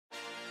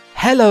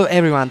Hello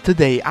everyone,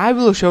 today I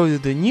will show you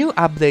the new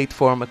update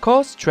for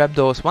Macaw's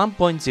Trapdoors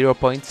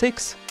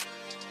 1.0.6.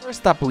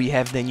 First up we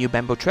have the new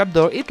bamboo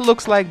trapdoor. It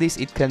looks like this,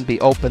 it can be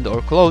opened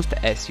or closed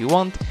as you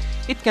want.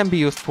 It can be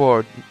used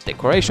for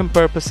decoration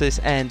purposes,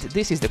 and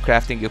this is the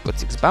crafting. You put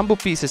 6 bamboo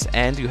pieces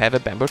and you have a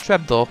bamboo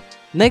trapdoor.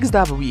 Next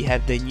up we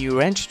have the new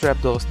wrench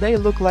trapdoors. They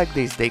look like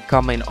this, they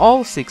come in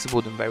all 6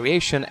 wooden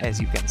variation.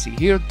 As you can see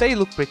here, they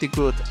look pretty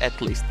good,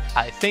 at least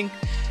I think.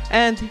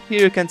 And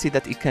here you can see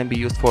that it can be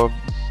used for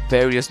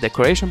various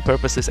decoration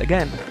purposes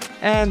again.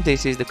 And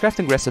this is the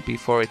crafting recipe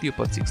for it. You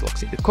put 6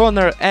 locks in the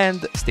corner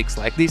and sticks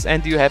like this,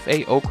 and you have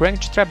a oak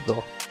wrench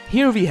trapdoor.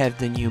 Here we have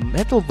the new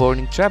metal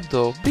warning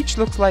trapdoor, which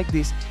looks like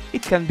this.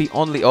 It can be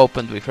only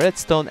opened with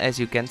redstone. As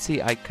you can see,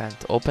 I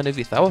can't open it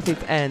without it,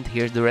 and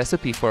here's the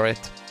recipe for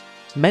it.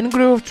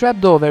 Mangrove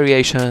trapdoor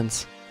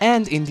variations.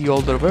 And in the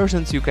older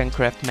versions you can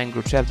craft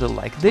mangrove trapdoor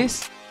like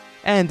this,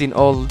 and in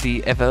all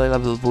the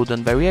available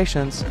wooden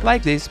variations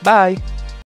like this. Bye!